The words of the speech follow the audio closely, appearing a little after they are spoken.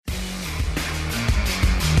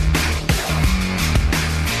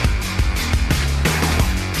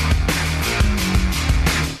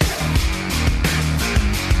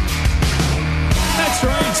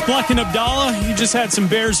Bleck Abdalla. You just had some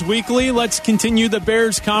Bears Weekly. Let's continue the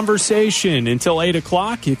Bears conversation until 8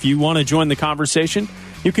 o'clock. If you want to join the conversation,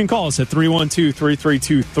 you can call us at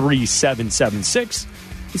 312-332-3776.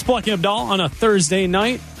 It's Bleck Abdalla on a Thursday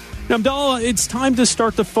night. Now, Abdalla, it's time to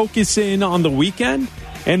start to focus in on the weekend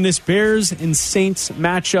and this Bears and Saints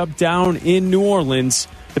matchup down in New Orleans.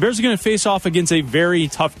 The Bears are going to face off against a very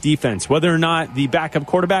tough defense. Whether or not the backup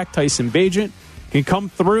quarterback, Tyson Bagent, can come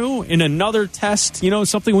through in another test. You know,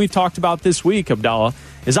 something we've talked about this week, Abdalla,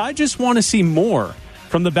 is I just want to see more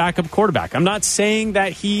from the backup quarterback. I'm not saying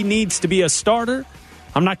that he needs to be a starter.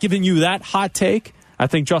 I'm not giving you that hot take. I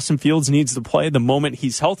think Justin Fields needs to play the moment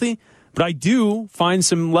he's healthy. But I do find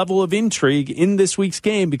some level of intrigue in this week's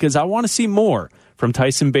game because I want to see more from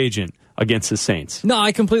Tyson Bagent against the Saints. No,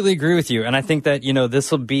 I completely agree with you. And I think that,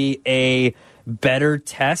 this will be a better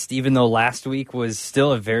test, even though last week was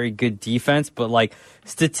still a very good defense. But,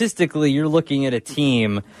 statistically, you're looking at a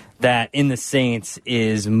team that in the Saints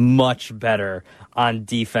is much better on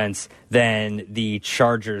defense than the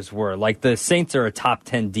Chargers were. The Saints are a top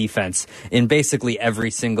 10 defense in basically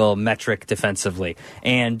every single metric defensively.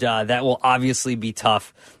 And that will obviously be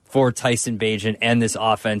tough for Tyson Bagent and this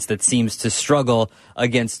offense that seems to struggle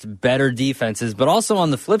against better defenses. But also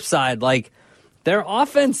on the flip side, their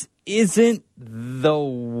offense isn't the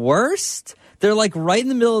worst. They're right in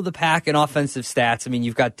the middle of the pack in offensive stats. I mean,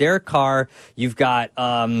 you've got Derek Carr, you've got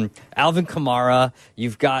Alvin Kamara,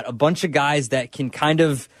 you've got a bunch of guys that can kind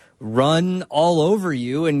of run all over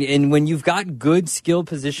you. And when you've got good skill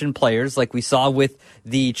position players like we saw with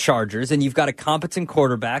the Chargers, and you've got a competent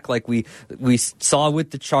quarterback like we saw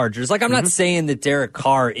with the Chargers. I'm not saying that Derek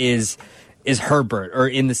Carr is Herbert or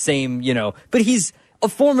in the same, but he's a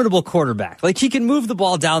formidable quarterback. He can move the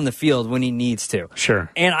ball down the field when he needs to. Sure.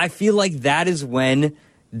 And I feel like that is when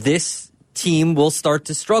this team will start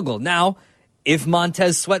to struggle. Now, if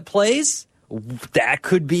Montez Sweat plays, that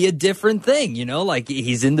could be a different thing.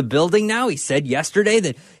 He's in the building now. He said yesterday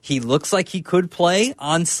that he looks like he could play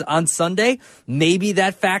on Sunday. Maybe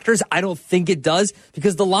that factors. I don't think it does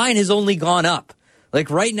because the line has only gone up.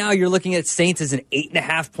 Right now, you're looking at Saints as an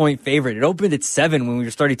 8.5-point favorite. It opened at 7 when we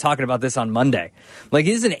were starting talking about this on Monday. It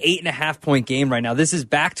is an 8.5-point game right now. This is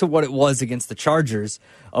back to what it was against the Chargers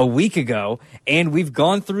a week ago. And we've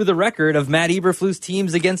gone through the record of Matt Eberflus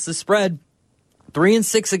teams against the spread.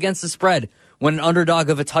 3-6 against the spread when an underdog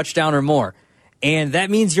of a touchdown or more. And that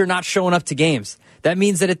means you're not showing up to games. That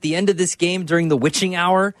means that at the end of this game, during the witching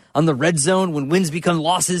hour on the red zone, when wins become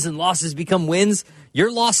losses and losses become wins, your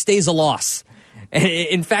loss stays a loss. And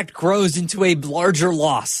in fact, grows into a larger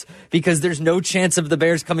loss because there's no chance of the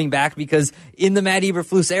Bears coming back because in the Matt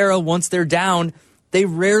Eberflus era, once they're down, they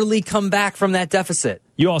rarely come back from that deficit.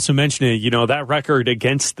 You also mentioned it, that record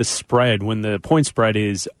against the spread when the point spread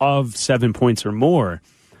is of 7 points or more.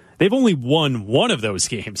 They've only won one of those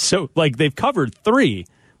games. So, they've covered 3,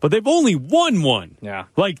 but they've only won 1. Yeah.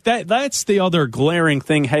 That's the other glaring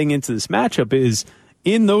thing heading into this matchup is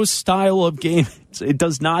in those style of games, it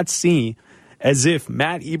does not seem as if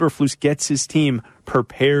Matt Eberflus gets his team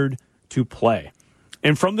prepared to play.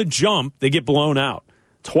 And from the jump, they get blown out.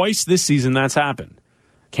 Twice this season that's happened.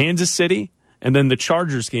 Kansas City and then the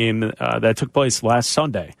Chargers game that took place last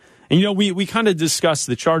Sunday. And, we kind of discussed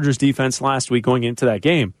the Chargers defense last week going into that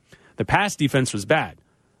game. The pass defense was bad.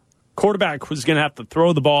 Quarterback was going to have to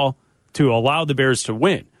throw the ball to allow the Bears to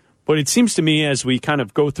win. But it seems to me as we kind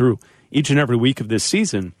of go through each and every week of this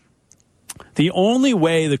season, the only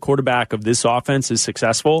way the quarterback of this offense is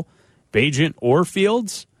successful, Bagent or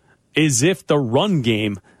Fields, is if the run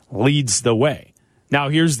game leads the way. Now,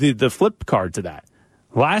 here's the flip card to that.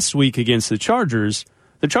 Last week against the Chargers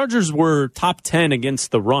were top 10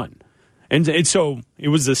 against the run. And so it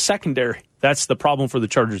was the secondary. That's the problem for the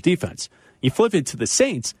Chargers defense. You flip it to the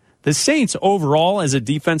Saints. The Saints overall as a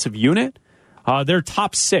defensive unit, they're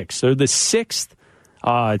top 6. They're the 6th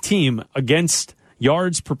team against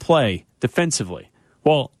yards per play defensively.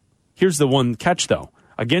 Well, here's the one catch, though.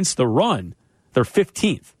 Against the run, they're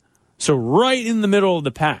 15th. So right in the middle of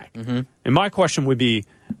the pack. Mm-hmm. And my question would be,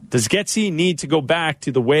 does Getsy need to go back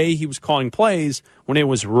to the way he was calling plays when it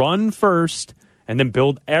was run first and then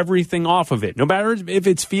build everything off of it? No matter if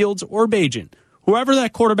it's Fields or Bagent, whoever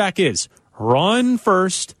that quarterback is, run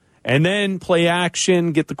first and then play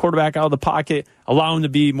action, get the quarterback out of the pocket, allow him to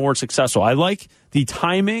be more successful. I like the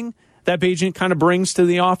timing that Bagent kind of brings to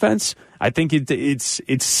the offense. I think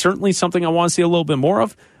it's certainly something I want to see a little bit more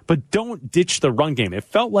of, but don't ditch the run game. It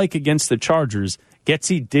felt like against the Chargers,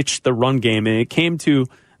 Getsy ditched the run game, and it came to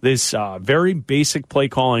this very basic play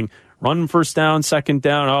calling, run first down, second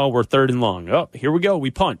down, oh, we're third and long. Oh, here we go, we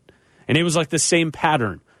punt. And it was like the same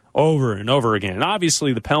pattern over and over again. And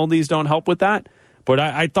obviously, the penalties don't help with that. But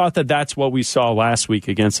I thought that that's what we saw last week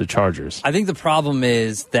against the Chargers. I think the problem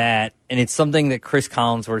is that, and it's something that Chris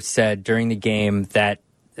Collinsworth said during the game, that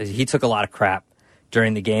he took a lot of crap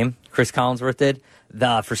during the game. Chris Collinsworth did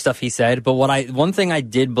for stuff he said. But one thing I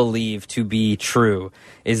did believe to be true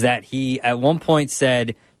is that he at one point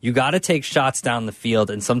said, you got to take shots down the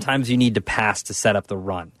field, and sometimes you need to pass to set up the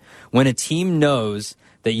run. When a team knows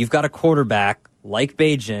that you've got a quarterback like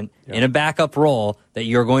Bagent in a backup role, that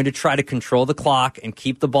you're going to try to control the clock and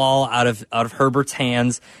keep the ball out of Herbert's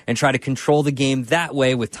hands and try to control the game that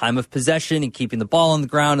way with time of possession and keeping the ball on the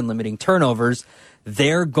ground and limiting turnovers,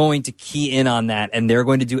 they're going to key in on that, and they're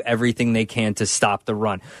going to do everything they can to stop the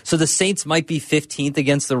run. So the Saints might be 15th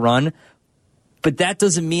against the run, but that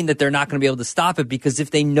doesn't mean that they're not going to be able to stop it, because if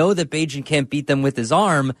they know that Bagent can't beat them with his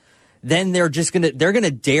arm, then they're going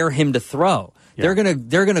to dare him to throw. Yeah.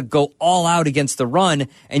 They're gonna go all out against the run,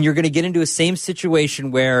 and you're gonna get into a same situation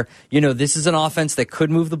where, this is an offense that could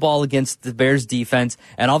move the ball against the Bears defense,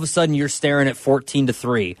 and all of a sudden you're staring at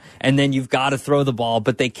 14-3, and then you've got to throw the ball,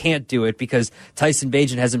 but they can't do it because Tyson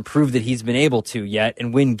Bagent hasn't proved that he's been able to yet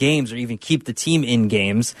and win games or even keep the team in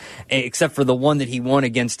games, except for the one that he won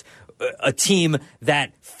against a team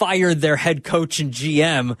that fired their head coach and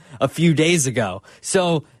GM a few days ago.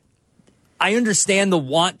 So I understand the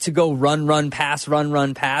want to go run, pass,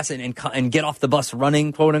 and get off the bus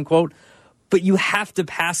running, quote unquote. But you have to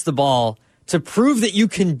pass the ball to prove that you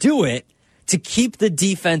can do it, to keep the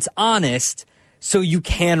defense honest, so you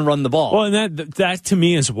can run the ball. Well, and that to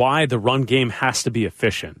me is why the run game has to be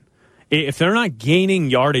efficient. If they're not gaining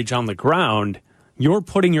yardage on the ground, you're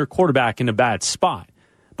putting your quarterback in a bad spot.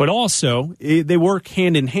 But also, they work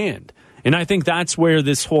hand in hand. And I think that's where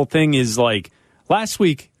this whole thing is like, last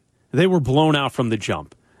week, they were blown out from the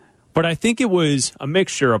jump. But I think it was a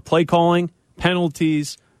mixture of play calling,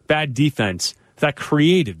 penalties, bad defense that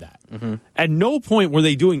created that. Mm-hmm. At no point were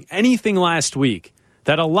they doing anything last week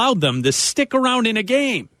that allowed them to stick around in a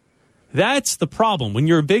game. That's the problem. When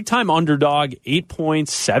you're a big-time underdog, 8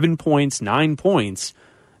 points, 7 points, 9 points,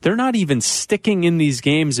 they're not even sticking in these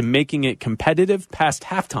games and making it competitive past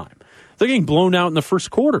halftime. They're getting blown out in the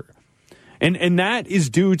first quarter. And that is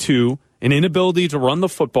due to an inability to run the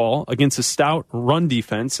football against a stout run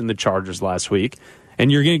defense in the Chargers last week.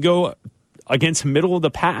 And you're going to go against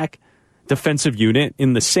middle-of-the-pack defensive unit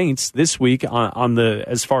in the Saints this week on the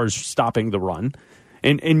as far as stopping the run.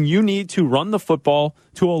 And you need to run the football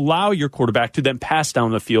to allow your quarterback to then pass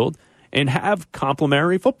down the field and have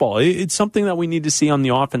complementary football. It's something that we need to see on the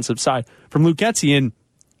offensive side from Luke Getsy. And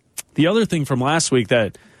the other thing from last week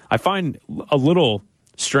that I find a little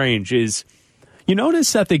strange is you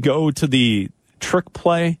notice that they go to the trick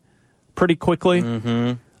play pretty quickly.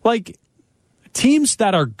 Mm-hmm. Like, teams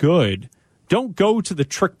that are good don't go to the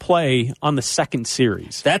trick play on the second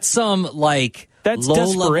series. That's that's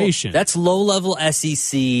desperation. That's low-level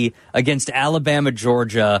SEC against Alabama,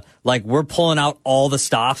 Georgia. Like, we're pulling out all the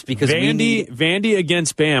stops because Vandy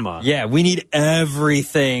against Bama. Yeah, we need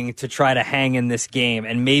everything to try to hang in this game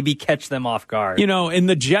and maybe catch them off guard. In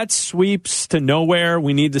the Jets sweeps to nowhere,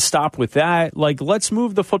 we need to stop with that. Like, let's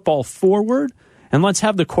move the football forward, and let's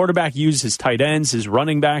have the quarterback use his tight ends, his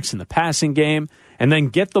running backs in the passing game, and then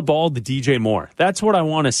get the ball to DJ Moore. That's what I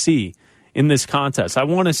want to see in this contest. I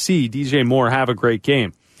want to see DJ Moore have a great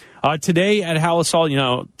game. Today at Hallis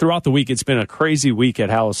Hall, throughout the week, it's been a crazy week at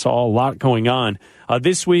Hallis Hall, a lot going on.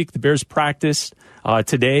 This week, the Bears practiced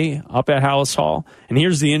today up at Hallis Hall. And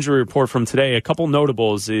here's the injury report from today. A couple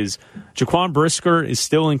notables is Jaquan Brisker is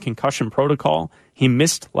still in concussion protocol. He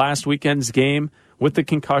missed last weekend's game with the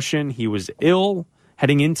concussion. He was ill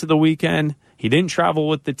heading into the weekend. He didn't travel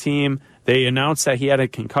with the team. They announced that he had a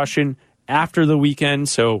concussion after the weekend,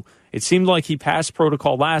 so it seemed like he passed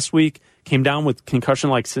protocol last week, came down with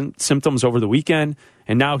concussion-like symptoms over the weekend,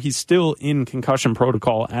 and now he's still in concussion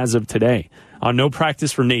protocol as of today. No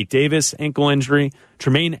practice for Nate Davis, ankle injury.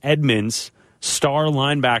 Tremaine Edmonds, star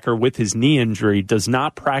linebacker with his knee injury, does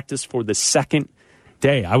not practice for the second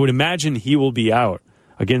day. I would imagine he will be out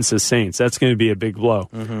against the Saints. That's going to be a big blow.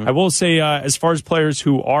 Mm-hmm. I will say, as far as players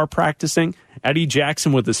who are practicing, Eddie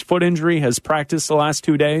Jackson with his foot injury has practiced the last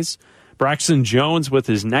 2 days. Braxton Jones with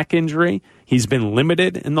his neck injury, he's been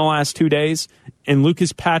limited in the last 2 days. And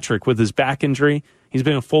Lucas Patrick with his back injury, he's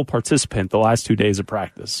been a full participant the last 2 days of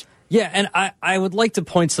practice. Yeah, and I would like to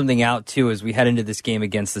point something out, too, as we head into this game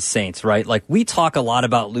against the Saints, right? Like, we talk a lot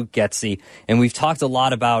about Luke Getsy, and we've talked a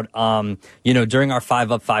lot about, during our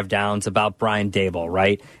 5 up, 5 downs about Brian Daboll,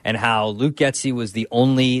 right? And how Luke Getsy was the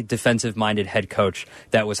only defensive-minded head coach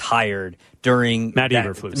that was hired during... Matt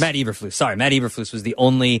Eberflus. Sorry, Matt Eberflus was the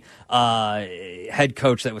only head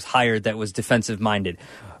coach that was hired that was defensive-minded.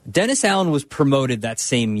 Dennis Allen was promoted that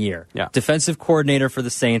same year. Yeah. Defensive coordinator for the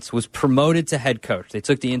Saints, was promoted to head coach. They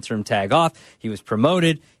took the interim tag off. He was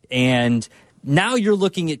promoted. And now you're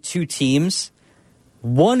looking at two teams.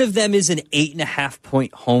 One of them is an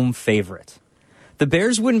 8.5-point home favorite. The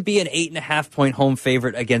Bears wouldn't be an 8.5-point home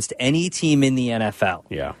favorite against any team in the NFL.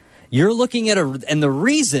 Yeah. You're looking at and the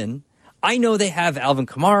reason, I know they have Alvin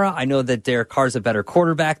Kamara. I know that Derek Carr's a better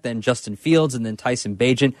quarterback than Justin Fields and then Tyson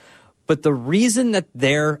Bagent. But the reason that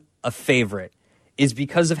they're a favorite is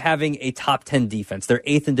because of having a top 10 defense. They're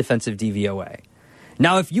 8th in defensive DVOA.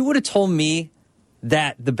 Now, if you would have told me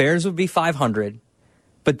that the Bears would be 500,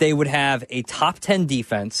 but they would have a top 10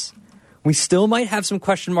 defense, we still might have some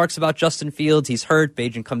question marks about Justin Fields. He's hurt.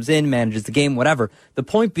 Bagent comes in, manages the game, whatever. The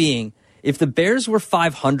point being, if the Bears were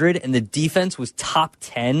 500 and the defense was top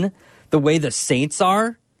 10, the way the Saints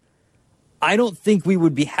are, I don't think we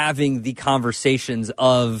would be having the conversations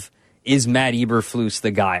of, is Matt Eberflus the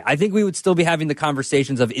guy? I think we would still be having the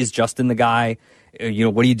conversations of, is Justin the guy?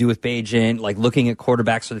 What do you do with Bagent? Like, looking at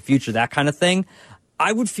quarterbacks for the future, that kind of thing.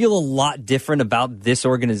 I would feel a lot different about this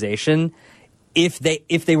organization if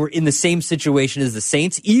they were in the same situation as the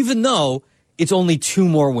Saints, even though it's only 2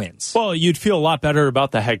 more wins. Well, you'd feel a lot better about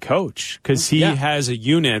the head coach because he has a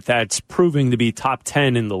unit that's proving to be top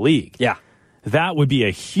 10 in the league. Yeah. That would be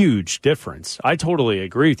a huge difference. I totally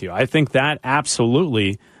agree with you. I think that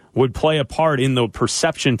absolutely would play a part in the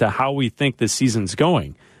perception to how we think this season's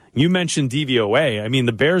going. You mentioned DVOA. I mean,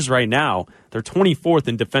 the Bears right now, they're 24th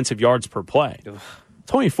in defensive yards per play.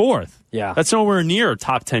 24th. Yeah. That's nowhere near a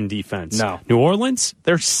top 10 defense. No. New Orleans,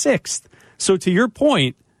 they're 6th. So to your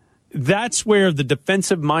point, that's where the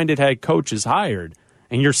defensive-minded head coach is hired.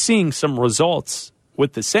 And you're seeing some results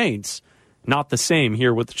with the Saints. Not the same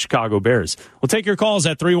here with the Chicago Bears. We'll take your calls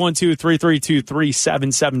at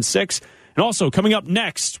 312-332-3776. And also, coming up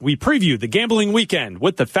next, we preview the gambling weekend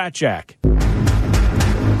with the Fat Jack.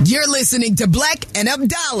 You're listening to Bleck and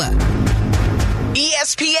Abdalla.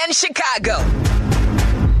 ESPN Chicago.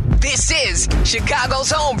 This is Chicago's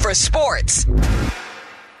home for sports.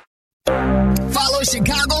 Follow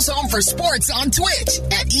Chicago's home for sports on Twitch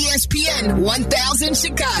at ESPN 1000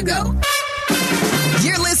 Chicago.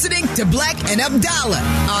 You're listening to Bleck and Abdalla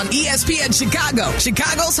on ESPN Chicago,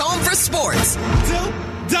 Chicago's home for sports.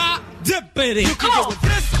 Dippity. You can get with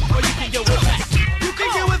this, or you can get with that. You can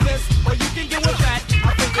get with this, or you can get with that.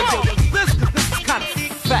 I think you get with this, because this is kind of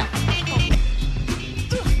fat.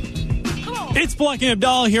 It's Bleck and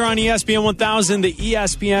Abdalla here on ESPN 1000, the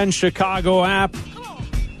ESPN Chicago app.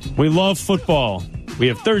 We love football. We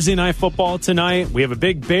have Thursday Night Football tonight. We have a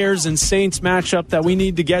big Bears and Saints matchup that we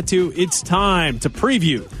need to get to. It's time to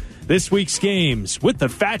preview this week's games with the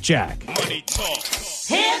Fat Jack. Money talk.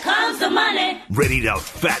 Here comes the money. Ready to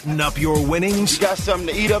fatten up your winnings? You got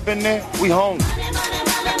something to eat up in there? We hungry.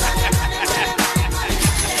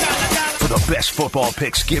 For the best football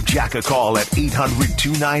picks, give Jack a call at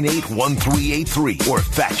 800-298-1383 or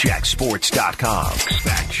FatJackSports.com.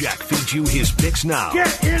 Fat Jack feeds you his picks now.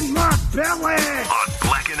 Get in my belly! On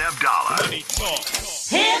Bleck and Abdalla. Money talk.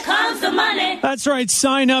 Here comes the money. That's right.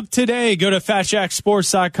 Sign up today. Go to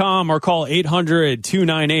FatJackSports.com or call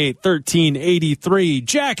 800-298-1383.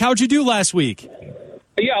 Jack, how'd you do last week?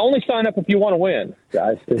 Yeah, only sign up if you want to win,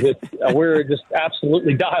 guys, because we're just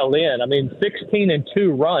absolutely dialed in. I mean,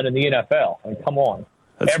 16-2 run in the NFL. I mean, come on.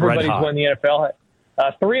 That's Everybody's red hot. won the NFL.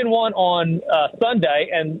 3-1 on Sunday,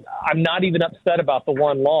 and I'm not even upset about the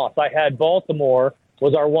one loss. I had Baltimore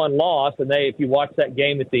was our one loss, and if you watch that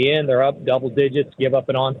game at the end, they're up double digits, give up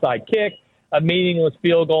an onside kick, a meaningless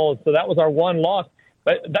field goal. So that was our one loss.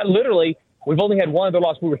 But that literally, we've only had one other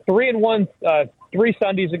loss. We were 3-1 3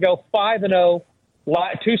 Sundays ago, 5-0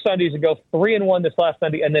 2 Sundays ago, 3-1 this last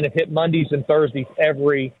Sunday, and then it hit Mondays and Thursdays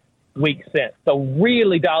every week since. So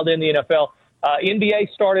really dialed in the NFL. NBA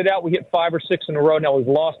started out, we hit 5 or 6 in a row. Now we've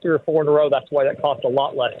lost 3 or 4 in a row. That's why that cost a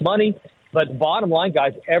lot less money. But bottom line,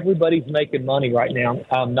 guys, everybody's making money right now.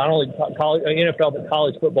 Not only college, NFL, but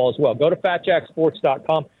college football as well. Go to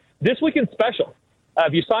FatJackSports.com. This weekend's special.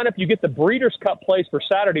 If you sign up, you get the Breeders' Cup plays for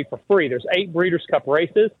Saturday for free. There's 8 Breeders' Cup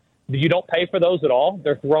races. You don't pay for those at all.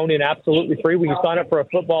 They're thrown in absolutely free when you sign up for a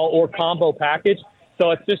football or combo package.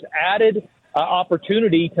 So it's just added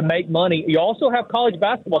opportunity to make money. You also have college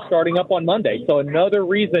basketball starting up on Monday. So another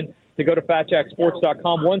reason to go to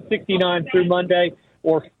FatJackSports.com. 169 through Monday,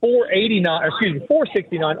 or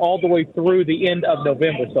 $469 all the way through the end of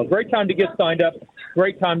November. So great time to get signed up,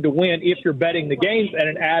 great time to win if you're betting the games, and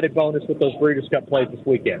an added bonus with those Breeders' Cup plays this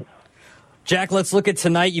weekend. Jack, let's look at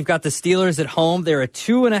tonight. You've got the Steelers at home. They're a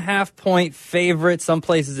 2.5-point favorite. Some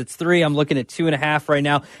places it's 3. I'm looking at 2.5 right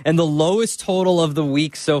now. And the lowest total of the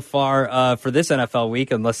week so far for this NFL week,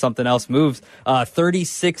 unless something else moves,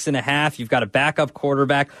 36.5. You've got a backup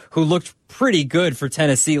quarterback who looked pretty good for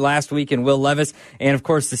Tennessee last week in Will Levis. And, of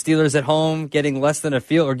course, the Steelers at home getting less than a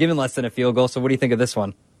field or giving less than a field goal. So what do you think of this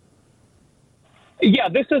one? Yeah,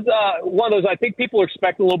 this is one of those. I think people are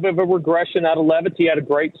expecting a little bit of a regression out of Levis. He had a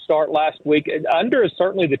great start last week. Under is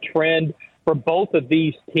certainly the trend for both of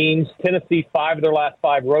these teams. Tennessee, 5 of their last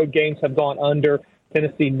 5 road games have gone under.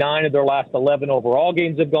 Tennessee, 9 of their last 11 overall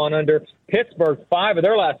games have gone under. Pittsburgh, 5 of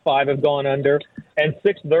their last 5 have gone under, and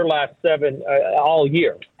 6 of their last 7 all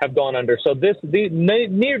year have gone under. So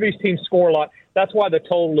neither of these teams score a lot. That's why the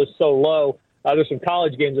total is so low. There's some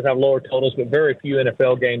college games that have lower totals, but very few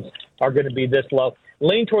NFL games are going to be this low.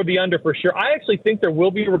 Lean toward the under for sure. I actually think there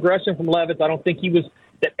will be a regression from Levis. I don't think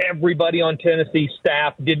that everybody on Tennessee's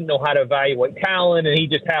staff didn't know how to evaluate talent, and he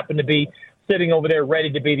just happened to be sitting over there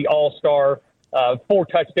ready to be the all-star, 4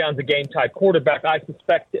 touchdowns a game type quarterback. I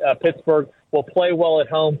suspect Pittsburgh will play well at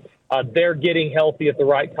home. They're getting healthy at the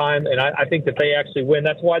right time, and I think that they actually win.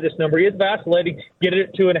 That's why this number is vacillating. Get it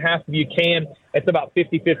at 2.5 if you can. It's about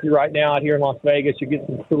 50-50 right now out here in Las Vegas. You get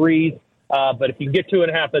some 3s, but if you can get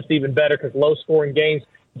 2.5, that's even better because low-scoring games.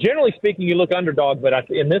 Generally speaking, you look underdog, but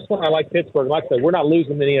in this one, I like Pittsburgh. Like I said, we're not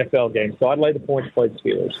losing the NFL game, so I'd lay the points to play the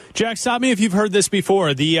Steelers. Jack, stop me if you've heard this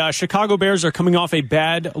before. The Chicago Bears are coming off a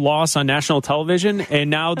bad loss on national television, and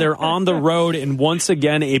now they're on the road and once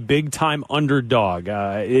again a big-time underdog.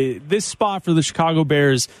 This spot for the Chicago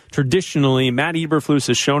Bears, traditionally, Matt Eberflus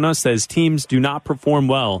has shown us that his teams do not perform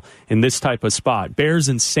well in this type of spot. Bears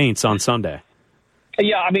and Saints on Sunday.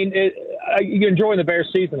 Yeah, I mean, you're enjoying the Bears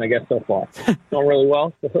season, I guess, so far. Going really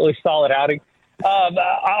well. It's a really solid outing.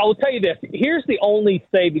 I will tell you this. Here's the only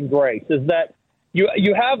saving grace is that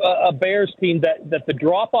you have a Bears team that the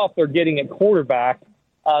drop-off they're getting at quarterback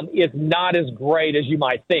is not as great as you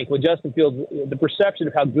might think. With Justin Fields, the perception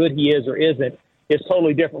of how good he is or isn't is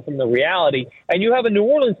totally different from the reality. And you have a New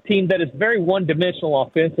Orleans team that is very one-dimensional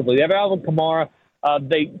offensively. They have Alvin Kamara.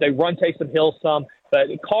 They run Taysom Hill some. But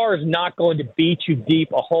Carr is not going to beat you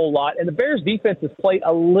deep a whole lot. And the Bears' defense has played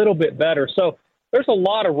a little bit better. So there's a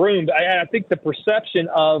lot of room. I think the perception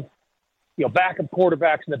of, backup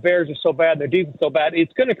quarterbacks and the Bears are so bad, their defense is so bad,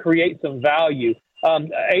 it's going to create some value.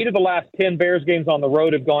 8 of the last 10 Bears games on the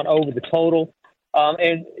road have gone over the total.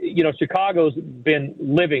 And Chicago's been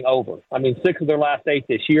living over. I mean, 6 of their last 8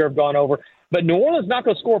 this year have gone over. But New Orleans is not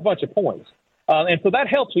going to score a bunch of points. And so that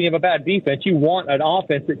helps when you have a bad defense. You want an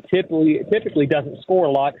offense that typically doesn't score a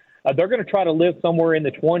lot. They're going to try to live somewhere in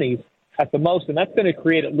the 20s at the most, and that's going to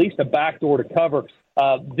create at least a backdoor to cover.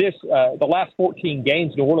 The last 14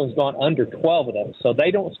 games, New Orleans has gone under 12 of them, so they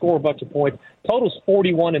don't score a bunch of points. Total's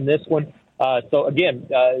 41 in this one. So, again,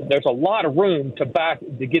 there's a lot of room to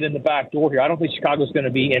get in the back door here. I don't think Chicago's going to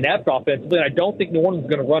be inept offensively, and I don't think New Orleans is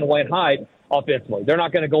going to run away and hide offensively. They're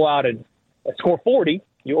not going to go out and score 40.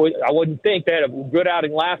 I wouldn't think they had a good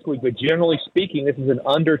outing last week, but generally speaking, this is an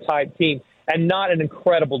under-type team and not an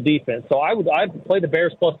incredible defense. So I'd play the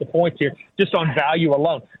Bears plus the points here just on value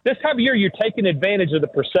alone. This time of year, you're taking advantage of the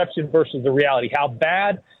perception versus the reality, how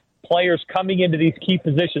bad players coming into these key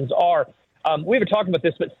positions are. We haven't talked about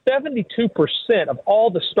this, but 72% of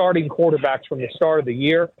all the starting quarterbacks from the start of the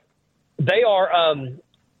year, they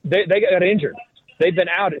got injured. They've been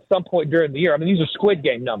out at some point during the year. I mean, these are Squid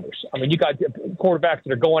Game numbers. I mean, you got quarterbacks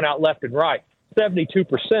that are going out left and right. 72%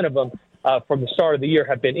 of them from the start of the year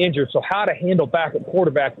have been injured. So how to handle backup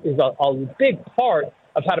quarterbacks is a big part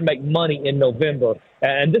of how to make money in November.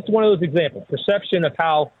 And this is one of those examples. Perception of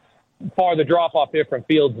how far the drop-off here from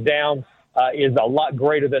Fields down is a lot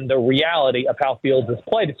greater than the reality of how Fields has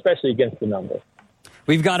played, especially against the number.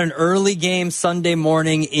 We've got an early game Sunday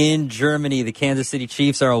morning in Germany. The Kansas City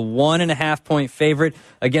Chiefs are a 1.5-point favorite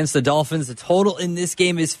against the Dolphins. The total in this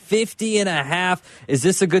game is 50.5. Is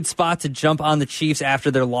this a good spot to jump on the Chiefs after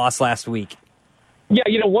their loss last week? Yeah,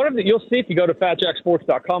 you'll see if you go to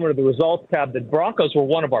FatJackSports.com under the results tab, the Broncos were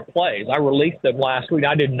one of our plays. I released them last week.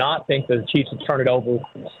 I did not think that the Chiefs would turn it over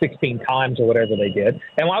 16 times or whatever they did.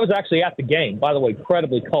 And I was actually at the game, by the way,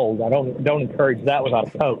 incredibly cold. I don't encourage that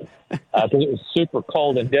without a coat because it was super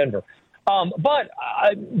cold in Denver. But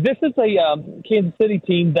this is a Kansas City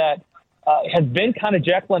team that has been kind of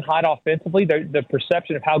Jekyll and Hyde offensively. The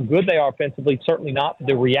perception of how good they are offensively, certainly not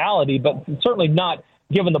the reality, but certainly not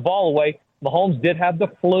giving the ball away. Mahomes did have the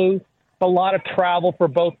flu. A lot of travel for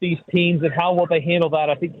both these teams, and how will they handle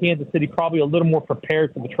that? I think Kansas City probably a little more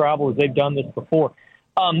prepared for the travel as they've done this before.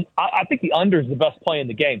 I think the under is the best play in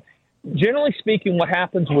the game. Generally speaking, what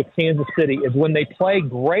happens with Kansas City is when they play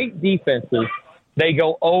great defenses, they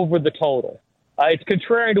go over the total. It's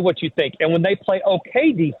contrary to what you think. And when they play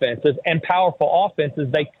okay defenses and powerful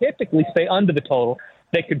offenses, they typically stay under the total.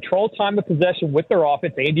 They control time of possession with their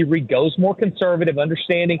offense. Andy Reid goes more conservative,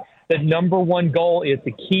 understanding the number one goal is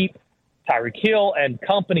to keep Tyreek Hill and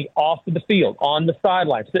company off of the field, on the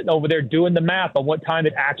sideline, sitting over there doing the math on what time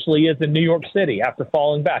it actually is in New York City after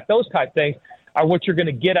falling back. Those type things are what you're going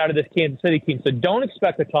to get out of this Kansas City team. So don't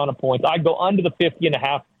expect a ton of points. I'd go under the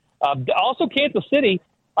 50.5. Also, Kansas City,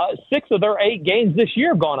 6 of their 8 games this year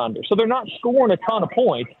have gone under, so they're not scoring a ton of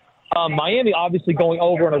points. Miami obviously going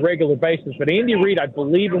over on a regular basis, but Andy Reid, I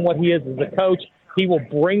believe in what he is as a coach. He will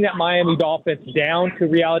bring that Miami offense down to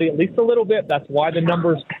reality at least a little bit. That's why the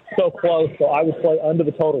number's so close. So I would play under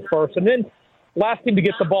the total first. And then last team to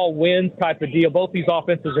get the ball wins type of deal. Both these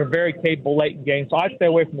offenses are very capable late in games, so I'd stay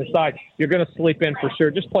away from the side. You're going to sleep in for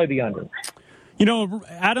sure. Just play the under. You know,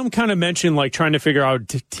 Adam kind of mentioned like trying to figure out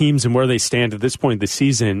teams and where they stand at this point in the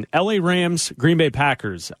season. LA Rams, Green Bay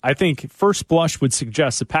Packers. I think first blush would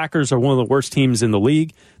suggest the Packers are one of the worst teams in the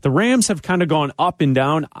league. The Rams have kind of gone up and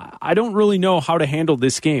down. I don't really know how to handle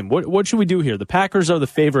this game. What should we do here? The Packers are the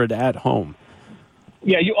favorite at home.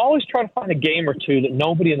 Yeah, you always try to find a game or two that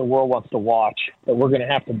nobody in the world wants to watch that we're going to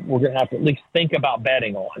have to at least think about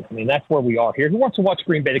betting on. I mean, that's where we are here. Who wants to watch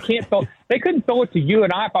Green Bay? They couldn't throw it to you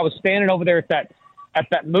and I if I was standing over there at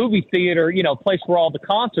that movie theater, place where all the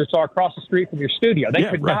concerts are across the street from your studio. They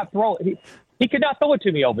could not throw it. He could not throw it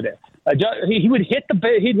to me over there. He would hit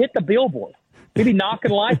the billboard. He'd be knocking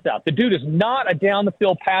lights out. The dude is not a down the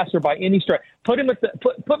field passer by any stretch. Put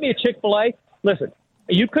me a Chick-fil-A. Listen.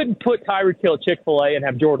 You couldn't put Tyreek Hill at Chick-fil-A and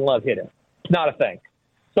have Jordan Love hit him. It's not a thing.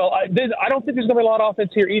 So I don't think there's going to be a lot of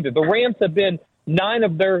offense here either. The Rams have been 9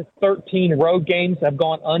 of their 13 road games have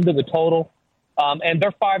gone under the total, and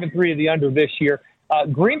they're 5-3 of the under this year.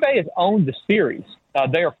 Green Bay has owned the series.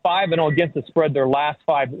 They are 5-0 against the spread their last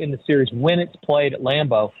 5 in the series when it's played at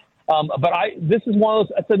Lambeau. But this is one of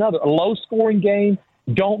those. That's another a low-scoring game.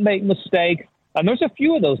 Don't make mistakes. And there's a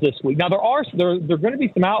few of those this week. Now, there are going to be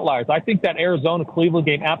some outliers. I think that Arizona-Cleveland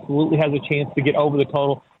game absolutely has a chance to get over the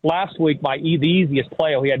total. Last week, the easiest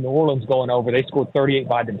play, he had New Orleans going over. They scored 38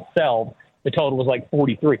 by themselves. The total was like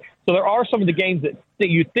 43. So there are some of the games that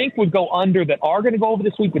you think would go under that are going to go over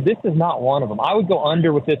this week, but this is not one of them. I would go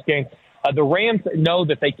under with this game. The Rams know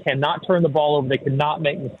that they cannot turn the ball over. They cannot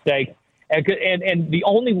make mistakes. And the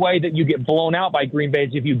only way that you get blown out by Green Bay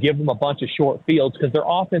is if you give them a bunch of short fields because their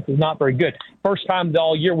offense is not very good. First time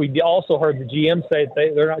all year, we also heard the GM say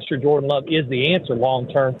they're not sure Jordan Love is the answer long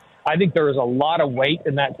term. I think there is a lot of weight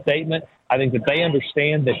in that statement. I think that they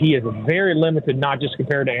understand that he is very limited, not just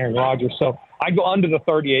compared to Aaron Rodgers. So I go under the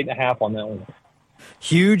 38.5 on that one.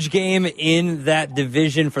 Huge game in that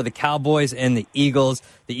division for the Cowboys and the Eagles.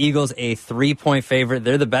 The Eagles, a 3-point favorite.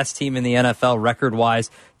 They're the best team in the NFL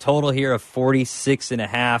record-wise. Total here of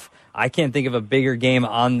 46.5. I can't think of a bigger game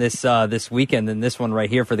on this weekend than this one right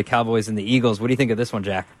here for the Cowboys and the Eagles. What do you think of this one,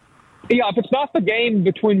 Jack? Yeah, if it's not the game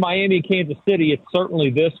between Miami and Kansas City, it's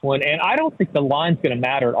certainly this one. And I don't think the line's going to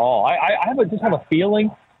matter at all. I just have a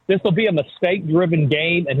feeling this will be a mistake-driven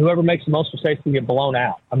game, and whoever makes the most mistakes will get blown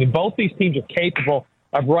out. I mean, both these teams are capable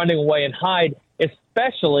of running away and hide,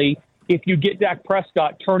 especially if you get Dak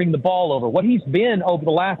Prescott turning the ball over. What he's been over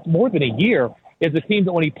the last more than a year is a team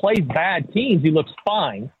that when he plays bad teams, he looks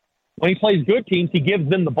fine. When he plays good teams, he gives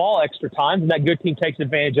them the ball extra times, and that good team takes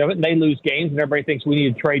advantage of it, and they lose games, and everybody thinks we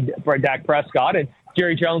need to trade for Dak Prescott. And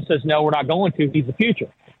Jerry Jones says, no, we're not going to. He's the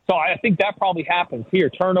future. So I think that probably happens here.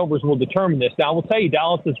 Turnovers will determine this. Now, I will tell you,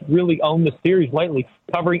 Dallas has really owned the series lately,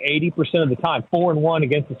 covering 80% of the time, 4-1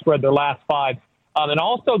 against the spread their last 5. And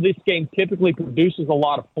also this game typically produces a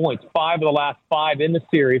lot of points. 5 of the last 5 in the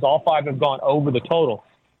series, all 5 have gone over the total.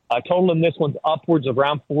 Total in this one's upwards of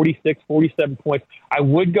around 46, 47 points. I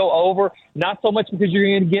would go over, not so much because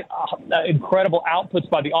you're going to get incredible outputs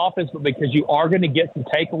by the offense, but because you are going to get some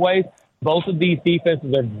takeaways. Both of these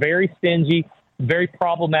defenses are very stingy, very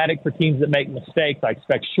problematic for teams that make mistakes. I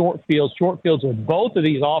expect short fields. Short fields with both of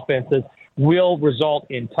these offenses will result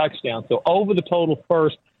in touchdowns. So over the total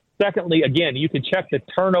first. Secondly, again, you can check the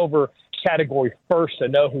turnover category first to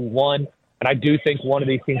know who won. And I do think one of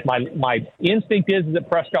these teams, my instinct is that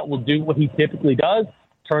Prescott will do what he typically does,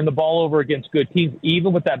 turn the ball over against good teams,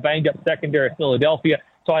 even with that banged-up secondary of Philadelphia.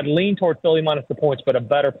 So I'd lean toward Philly minus the points, but a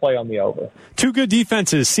better play on the over. Two good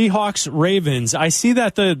defenses, Seahawks, Ravens. I see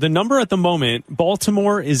that the number at the moment,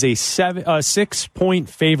 Baltimore is a 6-point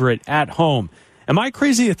favorite at home. Am I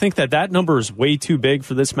crazy to think that number is way too big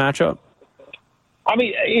for this matchup? I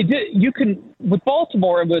mean, you can, with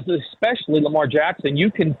Baltimore, with especially Lamar Jackson,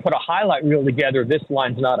 you can put a highlight reel together. This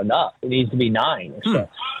line's not enough. It needs to be 9 or so.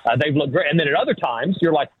 They've looked great. And then at other times,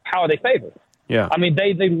 you're like, how are they favored? Yeah. I mean,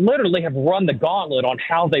 they literally have run the gauntlet on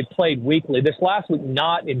how they played weekly. This last week,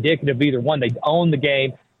 not indicative of either one. They owned the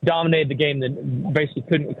game, dominated the game, then basically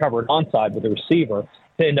couldn't recover an onside with the receiver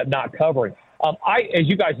to end up not covering. As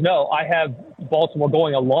you guys know, I have Baltimore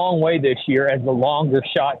going a long way this year as the longer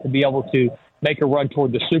shot to be able to make a run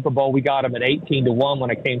toward the Super Bowl. We got them at 18-1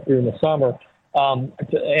 when I came through in the summer. And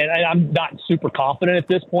I'm not super confident at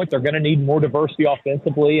this point. They're going to need more diversity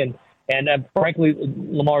offensively. And frankly,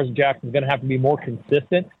 Lamar Jackson's going to have to be more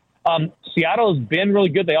consistent. Seattle has been really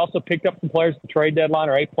good. They also picked up some players at the trade deadline,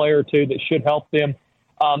 or a player or two that should help them.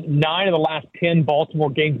 9 of the last 10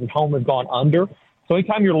 Baltimore games at home have gone under. So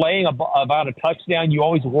anytime you're laying about a touchdown, you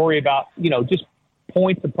always worry about, just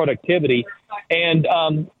points and productivity. And,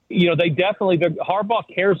 Harbaugh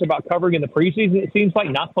cares about covering in the preseason, it seems like,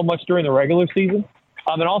 not so much during the regular season.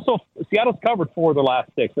 And also, Seattle's covered 4 of their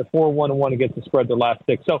last 6. They're 4-1-1 against the spread their last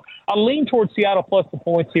 6. So I'll lean towards Seattle plus the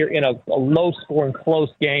points here in a low-scoring, close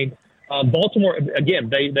game. Baltimore, again,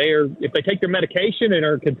 they are, if they take their medication and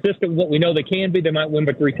are consistent with what we know they can be, they might win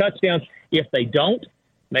by 3 touchdowns. If they don't,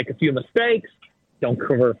 make a few mistakes, don't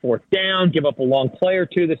cover a 4th down, give up a long play or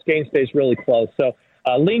 2, this game stays really close. So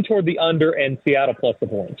lean toward the under and Seattle plus the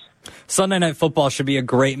points. Sunday Night Football should be a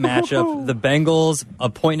great matchup. The Bengals,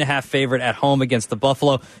 a 1.5 favorite at home against the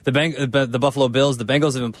Buffalo. The Buffalo Bills, the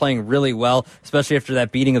Bengals have been playing really well, especially after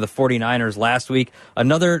that beating of the 49ers last week.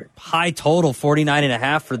 Another high total,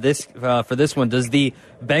 49.5 for this one. Does the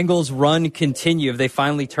Bengals run continue? Have they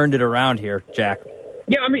finally turned it around here, Jack?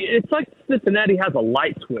 Yeah, I mean, it's like Cincinnati has a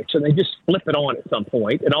light switch, and they just flip it on at some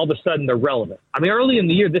point, and all of a sudden they're relevant. I mean, early in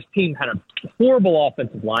the year, this team had a horrible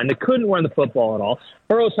offensive line. They couldn't run the football at all.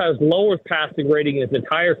 Burrows has lowest passing rating in his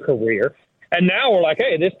entire career. And now we're like,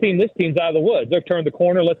 hey, this team's out of the woods. They've turned the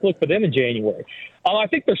corner. Let's look for them in January. I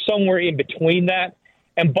think they're somewhere in between that.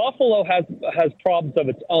 And Buffalo has problems of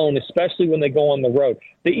its own, especially when they go on the road.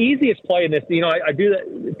 The easiest play in this, I do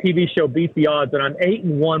that TV show Beat the Odds, and I'm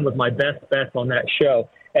 8-1 with my best bets on that show.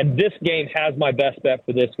 And this game has my best bet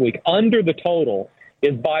for this week. Under the total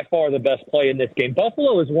is by far the best play in this game.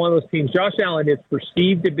 Buffalo is one of those teams. Josh Allen is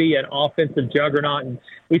perceived to be an offensive juggernaut, and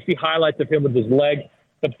we see highlights of him with his legs.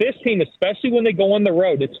 But this team, especially when they go on the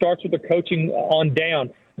road, it starts with the coaching on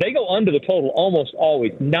down. They go under the total almost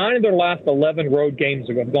always. 9 of their last 11 road games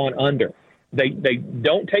have gone under. They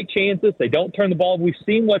don't take chances. They don't turn the ball. We've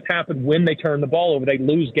seen what's happened when they turn the ball over. They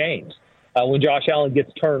lose games when Josh Allen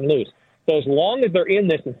gets turned loose. So as long as they're in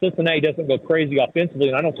this and Cincinnati doesn't go crazy offensively,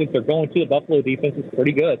 and I don't think they're going to, the Buffalo defense is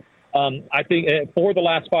pretty good. I think 4 of the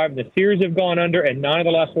last 5 in the series have gone under, and 9 of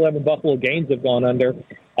the last 11 Buffalo games have gone under.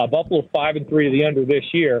 Buffalo 5-3 to the under this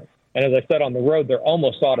year. And as I said, on the road, they're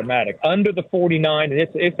almost automatic. Under the 49, and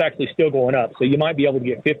it's actually still going up, so you might be able to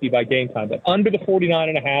get 50 by game time. But under the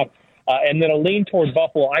 49.5, and then a lean toward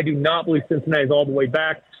Buffalo. I do not believe Cincinnati is all the way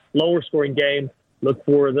back. Lower scoring game. Look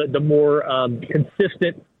for the more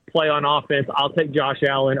consistent play on offense. I'll take Josh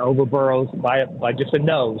Allen over Burrows by just a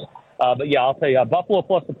nose. But yeah, I'll tell you Buffalo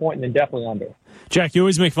plus the point, and then definitely under. Jack, you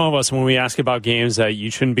always make fun of us when we ask about games that you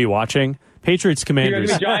shouldn't be watching. Patriots, Commanders.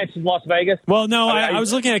 You're Giants in Las Vegas? Well, no, I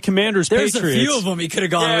was looking at Commanders, There's Patriots. There's a few of them he could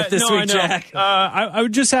have gone with this week, Jack. I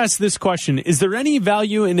would just ask this question. Is there any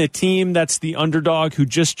value in a team that's the underdog who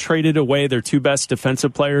just traded away their 2 best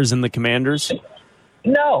defensive players in the Commanders?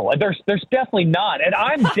 No, there's definitely not. And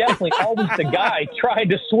I'm definitely always the guy trying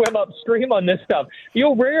to swim upstream on this stuff.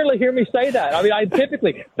 You'll rarely hear me say that. I mean, I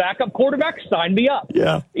typically, backup quarterback, sign me up.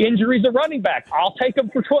 Yeah. Injuries of running back, I'll take them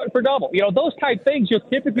for double. Those type things you'll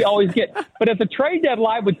typically always get. But at the trade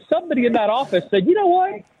deadline, when somebody in that office said, you know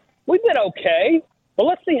what, we've been okay, but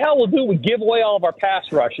let's see how we'll do. We give away all of our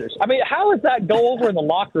pass rushers. I mean, how does that go over in the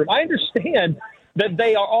locker room? I understand that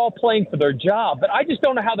they are all playing for their job, but I just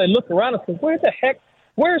don't know how they look around and say,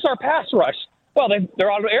 where's our pass rush? Well,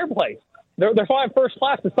 they're on airplanes. They're flying first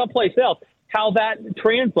class to someplace else. How that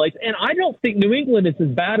translates. And I don't think New England is as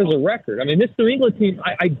bad as a record. I mean, this New England team,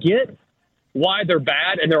 I get why they're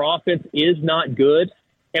bad and their offense is not good.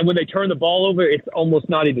 And when they turn the ball over, it's almost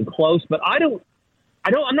not even close. But I'm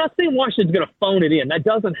not saying Washington's going to phone it in. That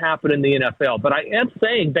doesn't happen in the NFL. But I am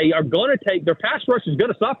saying they are going to their pass rush is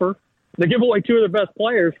going to suffer. They give away 2 of their best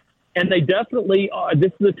players. And they definitely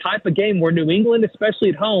this is the type of game where New England, especially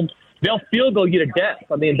at home, they'll field goal you to death.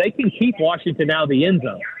 I mean, they can keep Washington out of the end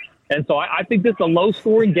zone. And so I think this is a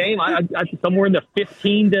low-scoring game. I somewhere in the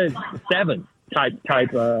 15-7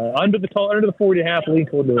 type under the 40.5, lean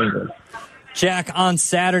toward New England. Jack, on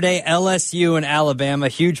Saturday, LSU and Alabama,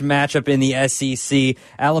 huge matchup in the SEC.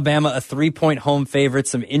 Alabama, a 3-point home favorite,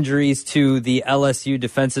 some injuries to the LSU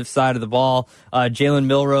defensive side of the ball. Jalen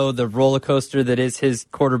Milroe, the roller coaster that is his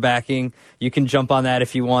quarterbacking. You can jump on that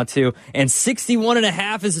if you want to. And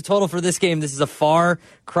 61.5 is the total for this game. This is a far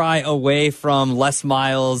cry away from Les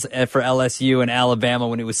Miles for LSU and Alabama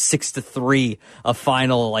when it was 6-3, a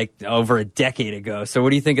final like over a decade ago. So what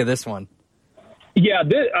do you think of this one? Yeah,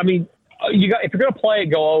 if you're going to play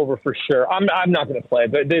it, go over for sure. I'm not going to play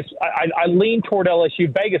it, but I lean toward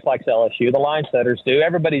LSU. Vegas likes LSU. The line setters do.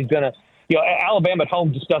 Everybody's going to, Alabama at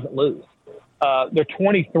home just doesn't lose. They're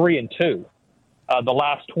 23-2, the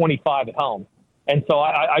last 25 at home. And so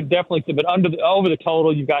I definitely think, but over the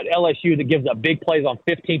total, you've got LSU that gives up big plays on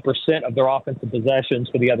 15% of their offensive possessions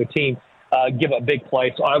for the other team. Give up big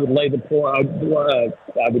plays. So I would lay the poor. I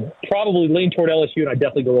would probably lean toward LSU, and I'd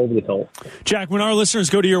definitely go over the total. Jack, when our listeners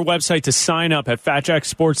go to your website to sign up at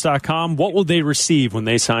fatjacksports.com, what will they receive when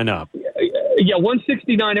they sign up? Yeah,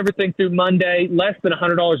 $169 everything through Monday, less than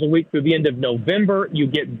 $100 a week through the end of November. You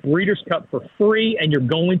get Breeders' Cup for free, and you're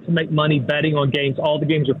going to make money betting on games. All the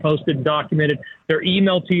games are posted and documented. They're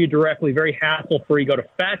emailed to you directly, very hassle-free. Go to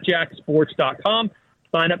fatjacksports.com.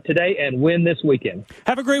 Sign up today and win this weekend.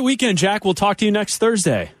 Have a great weekend, Jack. We'll talk to you next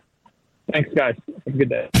Thursday. Thanks, guys. Have a good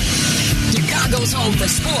day. Chicago's home for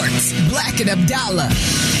sports. Bleck and Abdalla.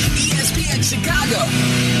 ESPN Chicago.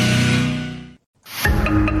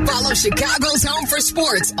 Follow Chicago's home for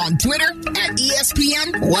sports on Twitter at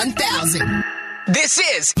ESPN 1000. This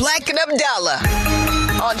is Bleck and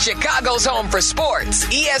Abdalla on Chicago's home for sports.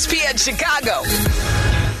 ESPN Chicago.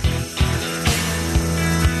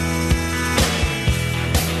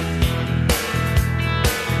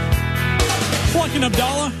 Bleck and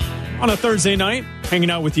Abdalla on a Thursday night, hanging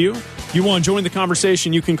out with you. If you want to join the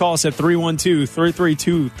conversation, you can call us at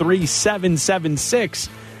 312-332-3776.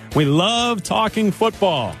 We love talking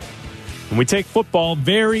football, and we take football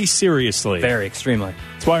very seriously. Very, extremely.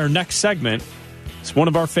 That's why our next segment is one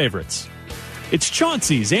of our favorites. It's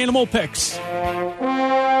Chauncey's Animal Picks.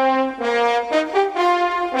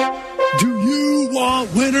 Do you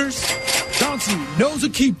want winners? Chauncey knows a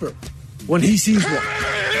keeper when he sees one.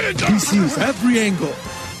 He sees every angle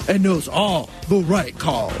and knows all the right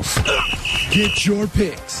calls. Get your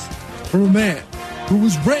picks from a man who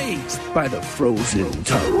was raised by the frozen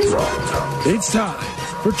tundra. It's time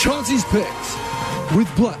for Chauncey's Picks with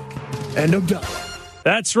Bleck and Abdalla.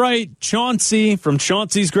 That's right, Chauncey from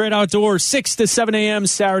Chauncey's Great Outdoors, 6 to 7 a.m.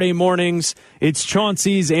 Saturday mornings. It's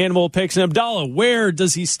Chauncey's Animal Picks. And Abdalla, where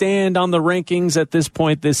does he stand on the rankings at this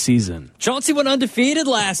point this season? Chauncey went undefeated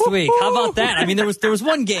last week. How about that? I mean, there was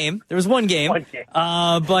one game. But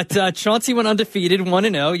Chauncey went undefeated,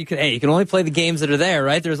 1-0. You can only play the games that are there,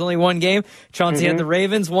 right? There's only one game. Chauncey had the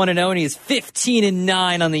Ravens, 1-0, and he's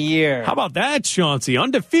 15-9 on the year. How about that, Chauncey?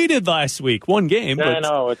 Undefeated last week, one game. I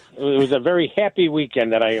know. It was a very happy weekend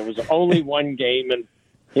that it was only one game, and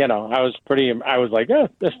I was like,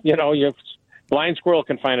 blind squirrel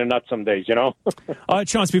can find a nut some days,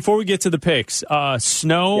 Chauncey, before we get to the picks,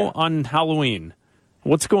 snow on Halloween.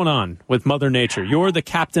 What's going on with Mother Nature? You're the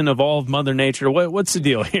captain of all of Mother Nature. What's the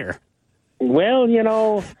deal here? Well,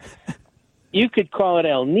 you could call it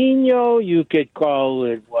El Nino. You could call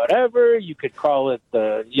it whatever. You could call it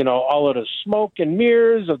all of the smoke and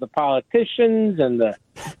mirrors of the politicians and the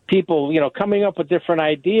people, coming up with different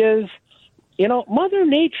ideas. Mother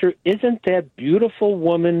Nature isn't that beautiful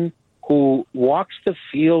woman who walks the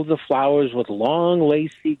fields of flowers with long,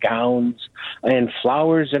 lacy gowns and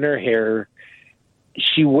flowers in her hair.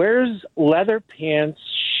 She wears leather pants.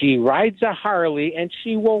 She rides a Harley, and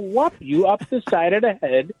she will whop you up the side of the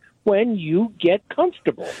head when you get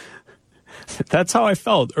comfortable. That's how I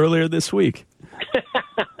felt earlier this week.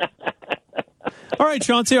 All right,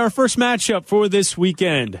 Chauncey, our first matchup for this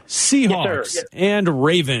weekend, Seahawks and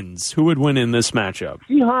Ravens. Who would win in this matchup?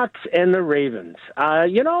 Seahawks and the Ravens.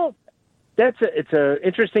 It's an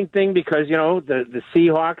interesting thing because, the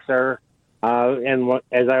Seahawks are,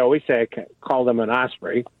 as I always say, I call them an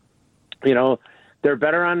osprey. They're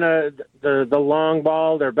better on the long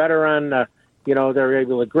ball. They're better on they're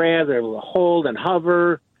able to grab, they're able to hold and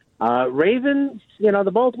hover. Ravens,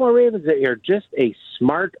 the Baltimore Ravens are just a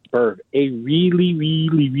smart bird, a really,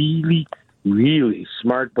 really, really, really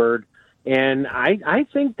smart bird. And I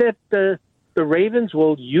think that the Ravens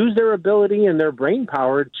will use their ability and their brain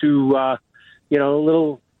power to,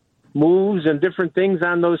 little moves and different things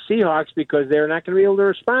on those Seahawks because they're not going to be able to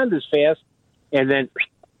respond as fast. And then,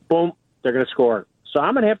 boom, they're going to score. So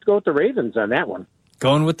I'm going to have to go with the Ravens on that one.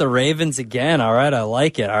 Going with the Ravens again. All right, I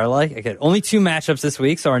like it. Okay. Only 2 matchups this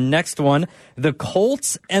week. So our next one, the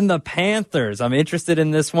Colts and the Panthers. I'm interested in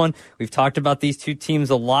this one. We've talked about these two teams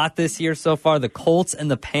a lot this year so far, the Colts and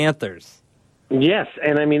the Panthers. Yes,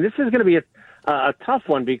 and I mean, this is going to be a tough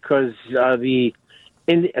one because the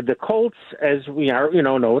Colts, as we are,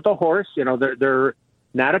 know with the horse, they're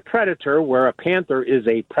not a predator where a panther is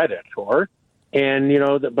a predator. And,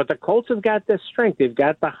 but the Colts have got this strength. They've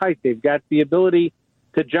got the height. They've got the ability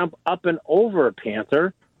to jump up and over a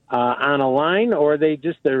panther on a line, or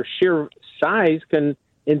their sheer size can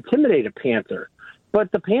intimidate a panther.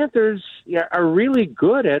 But the Panthers are really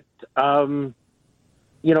good at,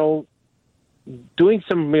 doing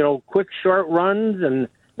some, quick short runs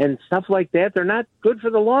and stuff like that. They're not good for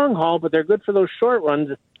the long haul, but they're good for those short runs,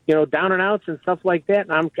 down and outs and stuff like that.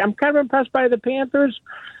 And I'm kind of impressed by the Panthers.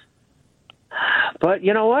 But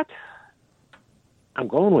you know what? I'm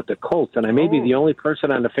going with the Colts, and I may be the only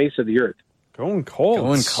person on the face of the earth. Going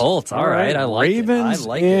Colts. All right. I like Ravens it. I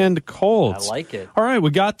like and it. Colts. I like it. All right, we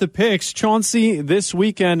got the picks. Chauncey, this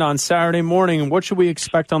weekend on Saturday morning, what should we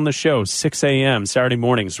expect on the show? 6 a.m. Saturday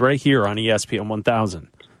mornings right here on ESPN 1000.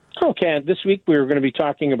 Okay, this week we were going to be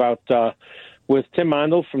talking about with Tim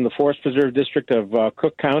Mondel from the Forest Preserve District of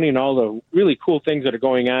Cook County and all the really cool things that are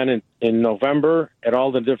going on in November at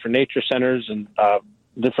all the different nature centers and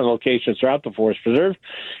different locations throughout the Forest Preserve.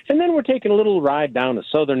 And then we're taking a little ride down to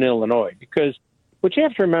southern Illinois because what you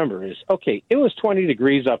have to remember is, okay, it was 20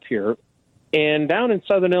 degrees up here, and down in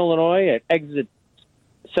southern Illinois at exit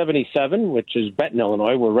 77, which is Benton,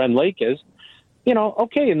 Illinois, where Ren Lake is,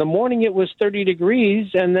 okay, in the morning it was 30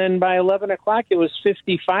 degrees, and then by 11 o'clock it was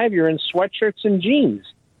 55. You're in sweatshirts and jeans.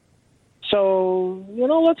 So,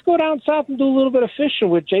 let's go down south and do a little bit of fishing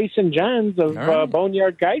with Jason Johns of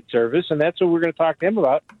Boneyard Guide Service, and that's what we're going to talk to him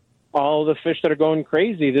about. All the fish that are going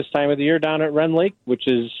crazy this time of the year down at Ren Lake, which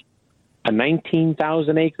is a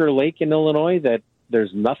 19,000-acre lake in Illinois that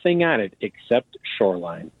there's nothing on it except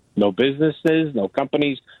shoreline. No businesses, no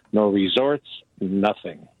companies, no resorts,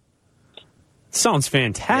 nothing. Sounds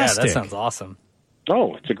fantastic. Yeah, that sounds awesome.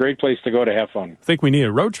 Oh, it's a great place to go to have fun. I think we need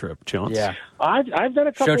a road trip, Chauncey. Yeah. I've done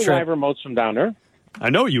a couple of live remotes from down there.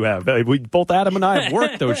 I know you have. Both Adam and I have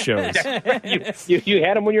worked those shows. you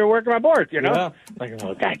had them when you were working on board, Yeah. Like,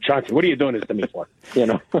 oh, God, Chauncey, what are you doing this to me for?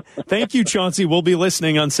 Thank you, Chauncey. We'll be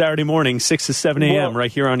listening on Saturday morning, 6 to 7 a.m.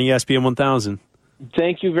 right here on ESPN 1000.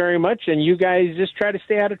 Thank you very much, and you guys just try to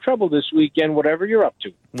stay out of trouble this weekend, whatever you're up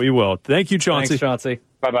to. We will. Thank you, Chauncey. Thanks, Chauncey.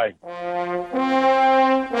 Bye-bye.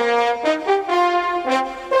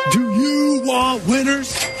 Do you want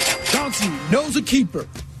winners? Chauncey knows a keeper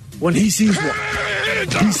when he sees one.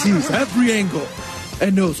 He sees every angle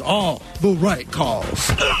and knows all the right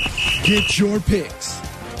calls. Get your picks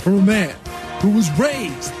from a man who was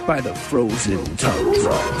raised by the frozen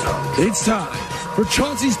tundra. It's time for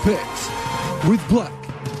Chauncey's Picks with Bleck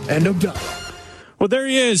and Abdalla. Well, there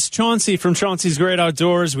he is, Chauncey from Chauncey's Great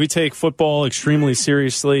Outdoors. We take football extremely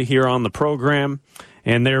seriously here on the program,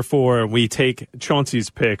 and therefore we take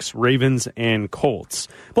Chauncey's picks, Ravens and Colts.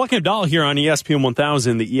 Bleck and Abdalla here on ESPN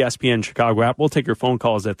 1000, the ESPN Chicago app. We'll take your phone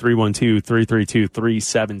calls at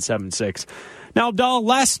 312-332-3776. Now, Abdalla,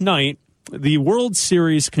 last night, the World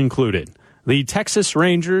Series concluded. The Texas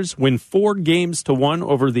Rangers win 4-1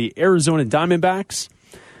 over the Arizona Diamondbacks,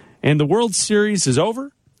 and the World Series is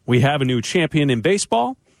over. We have a new champion in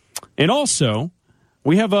baseball. And also,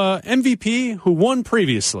 we have a MVP who won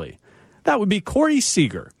previously. That would be Corey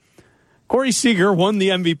Seager. Corey Seager won the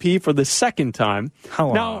MVP for the second time.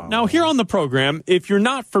 Hello. Now here on the program, if you're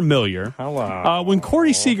not familiar, when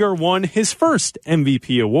Corey Seager won his first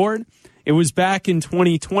MVP award, it was back in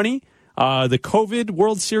 2020, the COVID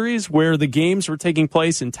World Series, where the games were taking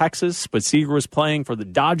place in Texas, but Seager was playing for the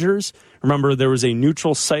Dodgers. Remember, there was a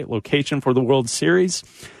neutral site location for the World Series.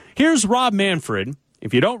 Here's Rob Manfred,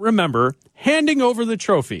 if you don't remember, handing over the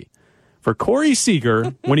trophy for Corey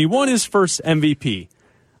Seager when he won his first MVP.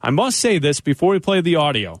 I must say this before we play the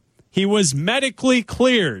audio. He was medically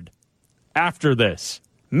cleared after this.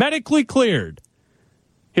 Medically cleared.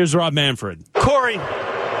 Here's Rob Manfred. Corey,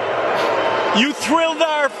 you thrilled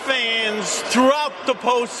our fans throughout the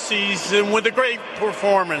postseason with a great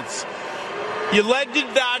performance. You led the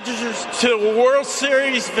Dodgers to a World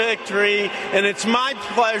Series victory, and it's my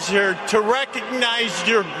pleasure to recognize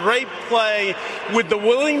your great play with the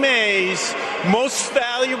Willie Mays Most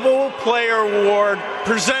Valuable Player Award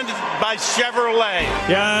presented by Chevrolet.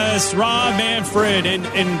 Yes, Rob Manfred.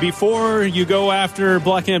 And before you go after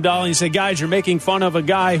Bleck Abdalla, you say, guys, you're making fun of a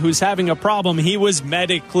guy who's having a problem. He was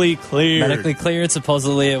medically cleared. Medically cleared.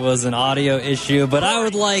 Supposedly it was an audio issue. But I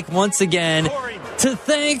would like, once again, to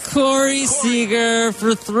thank Corey Seager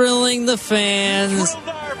for thrilling the fans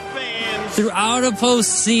throughout a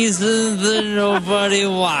postseason that nobody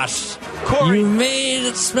watched. You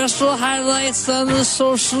made special highlights on the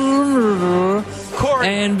social media,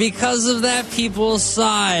 and because of that, people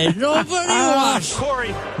sighed. Nobody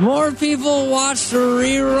watched. More people watched a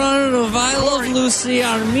rerun of I Love Lucy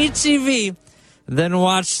on MeTV than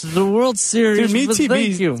watched the World Series. Dude,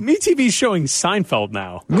 MeTV's showing Seinfeld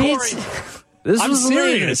now. I'm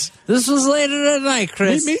serious. This was later at night,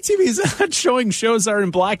 Chris. MeTV's not showing shows that are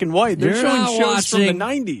in black and white. They're showing shows from the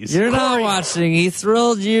 90s. You're not watching. He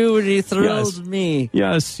thrilled you and he thrilled me.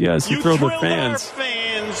 Yes. He thrilled the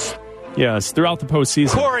fans. Yes, throughout the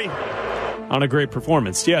postseason. On a great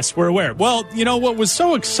performance. Yes, we're aware. Well, you know what was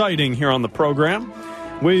so exciting here on the program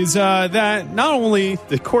was that not only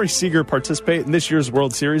did Corey Seager participate in this year's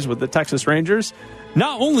World Series with the Texas Rangers,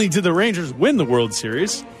 not only did the Rangers win the World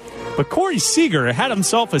Series, but Corey Seager had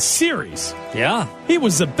himself a series. Yeah. He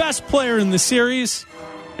was the best player in the series.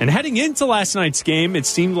 And heading into last night's game, it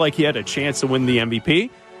seemed like he had a chance to win the MVP.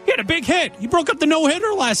 He had a big hit. He broke up the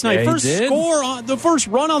no-hitter last night. First score, the first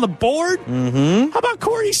run on the board. Mm-hmm. How about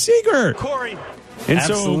Corey Seager? And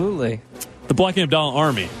absolutely. So, the Bleck Abdalla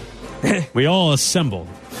Army, we all assembled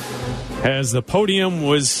as the podium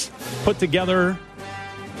was put together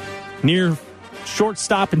near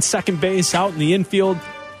shortstop and second base out in the infield.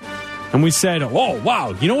 And we said, oh,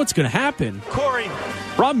 wow, you know what's going to happen?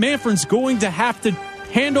 Rob Manfred's going to have to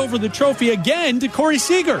hand over the trophy again to Corey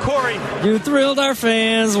Seager. You thrilled our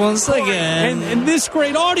fans once again. And this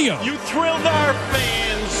great audio. You thrilled our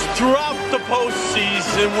fans throughout the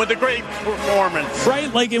postseason with a great performance.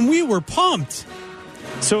 Right? And we were pumped.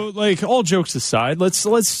 So, all jokes aside,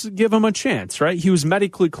 let's give him a chance, right? He was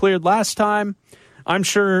medically cleared last time. I'm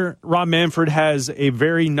sure Rob Manfred has a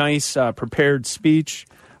very nice prepared speech.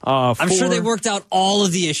 I'm sure they worked out all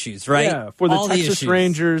of the issues, right? Yeah, for the Texas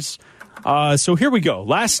Rangers. So here we go.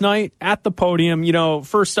 Last night at the podium,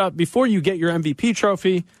 first up, before you get your MVP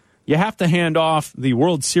trophy, you have to hand off the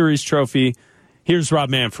World Series trophy. Here's Rob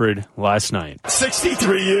Manfred last night.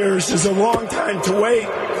 63 years is a long time to wait,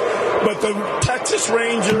 but the Texas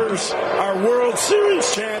Rangers are World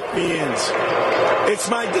Series champions. It's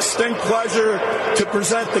my distinct pleasure to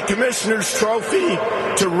present the Commissioner's Trophy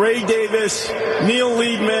to Ray Davis, Neil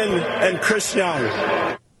Liedman, and Chris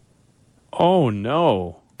Young. Oh,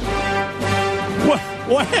 no.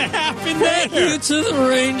 What happened there? Thank you to the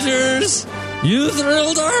Rangers. You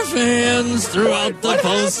thrilled our fans throughout the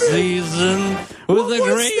postseason with a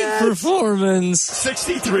great performance.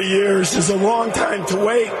 63 years is a long time to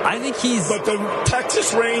wait. But the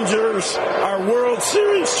Texas Rangers are World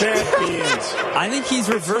Series champions. I think he's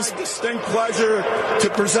reversed. It's my distinct pleasure to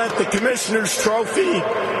present the Commissioner's Trophy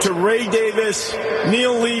to Ray Davis,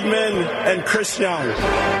 Neil Liedman, and Chris Young.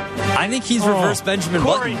 I think he's reversed Benjamin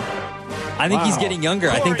Button. I think he's getting younger.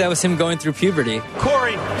 I think that was him going through puberty.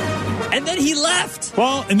 And then he left.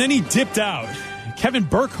 Well, and then he dipped out. Kevin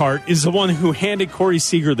Burkhardt is the one who handed Corey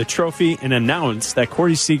Seager the trophy and announced that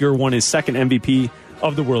Corey Seager won his second MVP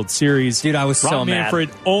of the World Series. Dude, I was so mad. Rob Manfred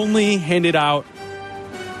only handed out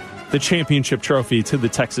the championship trophy to the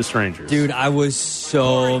Texas Rangers. Dude, I was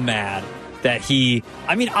so mad that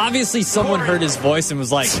obviously someone heard his voice and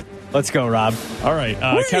was like, let's go, Rob. All right,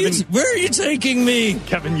 Kevin. Where are you taking me?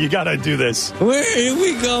 Kevin, you got to do this. Where are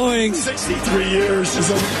we going? 63 years is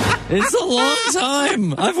It's a long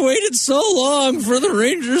time. I've waited so long for the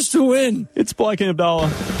Rangers to win. It's Bleck Abdalla.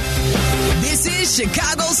 This is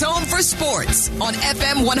Chicago's home for sports on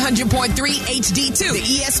FM 100.3 HD2, the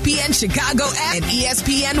ESPN Chicago app, and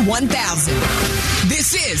ESPN 1000.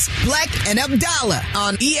 This is Bleck and Abdalla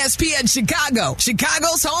on ESPN Chicago,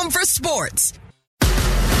 Chicago's home for sports.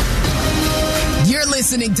 You're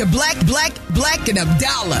listening to Bleck and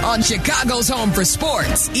Abdalla on Chicago's home for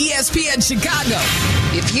sports, ESPN Chicago.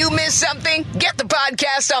 If you miss something, get the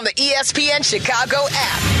podcast on the ESPN Chicago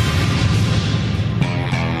app.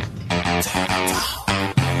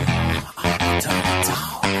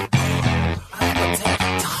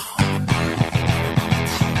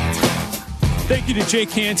 Thank you to Jake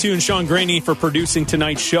Cantu and Sean Graney for producing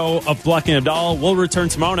tonight's show of Bleck and Abdalla. We'll return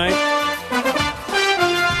tomorrow night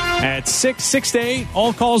at 6 to 8.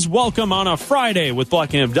 All calls welcome on a Friday with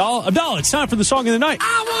Bleck and Abdalla. Abdalla, it's time for the song of the night.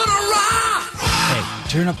 I wanna rock! Hey,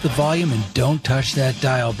 turn up the volume and don't touch that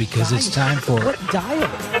dial because it's time for... What dial?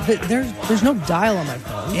 There's no dial on my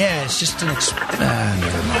phone. Yeah, it's just an...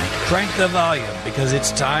 never mind. Crank the volume because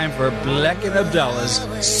it's time for Bleck Abdalla's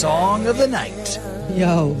Song of the Night.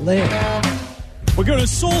 Yo, Larry. We're going to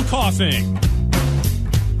soul coughing.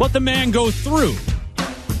 Let the man go through.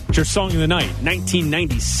 It's your Song of the Night,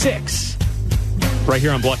 1996. Right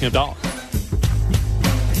here on Bleck Abdalla.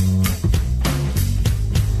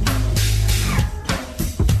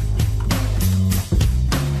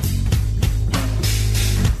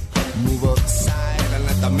 Move aside and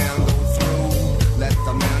let the man go through. Let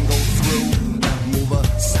the man go through. Move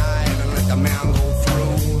aside and let the man go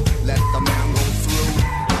through. Let the man go through.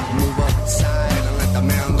 Move aside and let the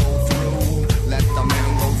man go through. Let the man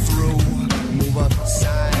go through. Move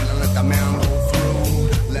aside and let the man go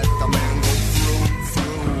through. Let the man go through.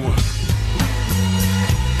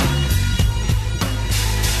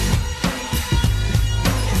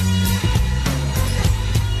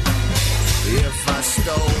 If I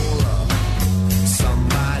stole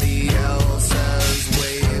somebody else's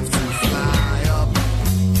wave to fly up,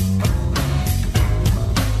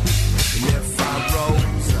 and if I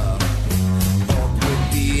rose up with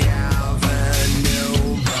the avenue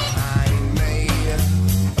behind me,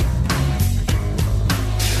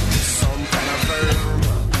 some kind of verb,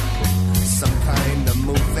 some kind of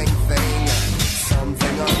moving thing,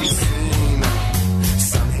 something unseen,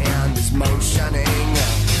 some hand is motioning.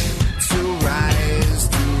 To rise,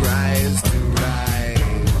 to rise, to rise.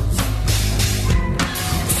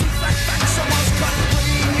 Someone's cut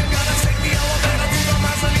clean. You gotta take the elevator to the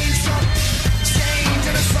mezzanine shop. Change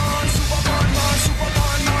in a song. Super bon, super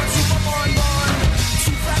bon, super bon.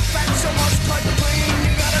 Too fat, someone's cut clean.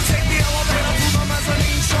 You gotta take the elevator to the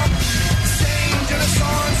mezzanine shop. Change in a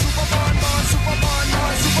song. Super bon, super bon.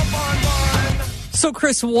 So,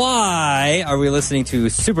 Chris, why are we listening to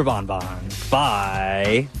Super Bon Bon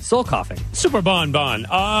by Soul Coughing? Super Bon Bon.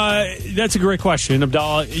 That's a great question,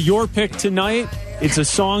 Abdalla. Your pick tonight, it's a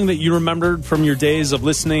song that you remembered from your days of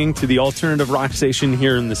listening to the alternative rock station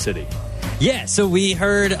here in the city. Yeah, so we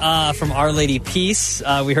heard from Our Lady Peace.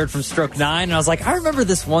 We heard from Stroke 9. And I was like, I remember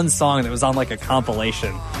this one song that was on like a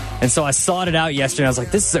compilation. And so I sought it out yesterday. I was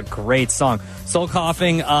like, this is a great song. Soul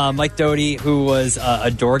Coughing, Mike Doty, who was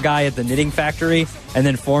a door guy at the Knitting Factory and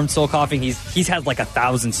then formed Soul Coughing. He's had like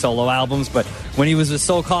 1,000 solo albums, but when he was with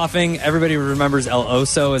Soul Coughing, everybody remembers El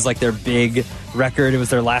Oso as like their big record. It was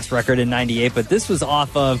their last record in 98, but this was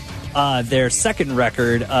off of their second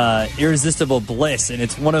record, Irresistible Bliss, and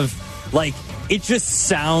it's one of like, it just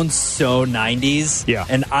sounds so 90s. Yeah.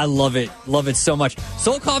 And I love it so much.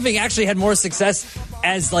 Soul Coughing actually had more success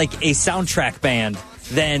as like a soundtrack band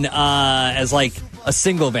than as like a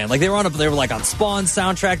single band. Like they were like on Spawn's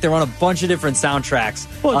soundtrack. They were on a bunch of different soundtracks.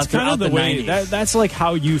 Well, it's kind of the way 90s. that's like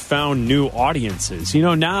how you found new audiences. You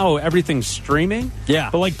know, now everything's streaming. Yeah.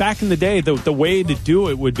 But like back in the day, the way to do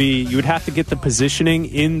it would be you would have to get the positioning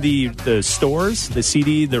in the stores, the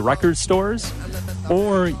CD, the record stores,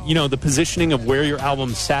 or you know the positioning of where your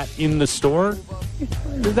album sat in the store.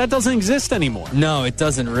 That doesn't exist anymore. No, it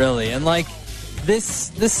doesn't really. And like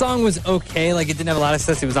this song was okay. Like it didn't have a lot of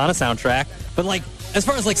success. It was on a soundtrack, but like as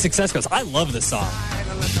far as like success goes, I love this song.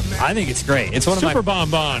 I think it's great. It's one of Super my Bon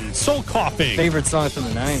Bon, Soul Coughing, favorite songs from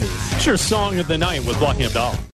the 90s. It's your Song of the Night with Bleck Abdalla.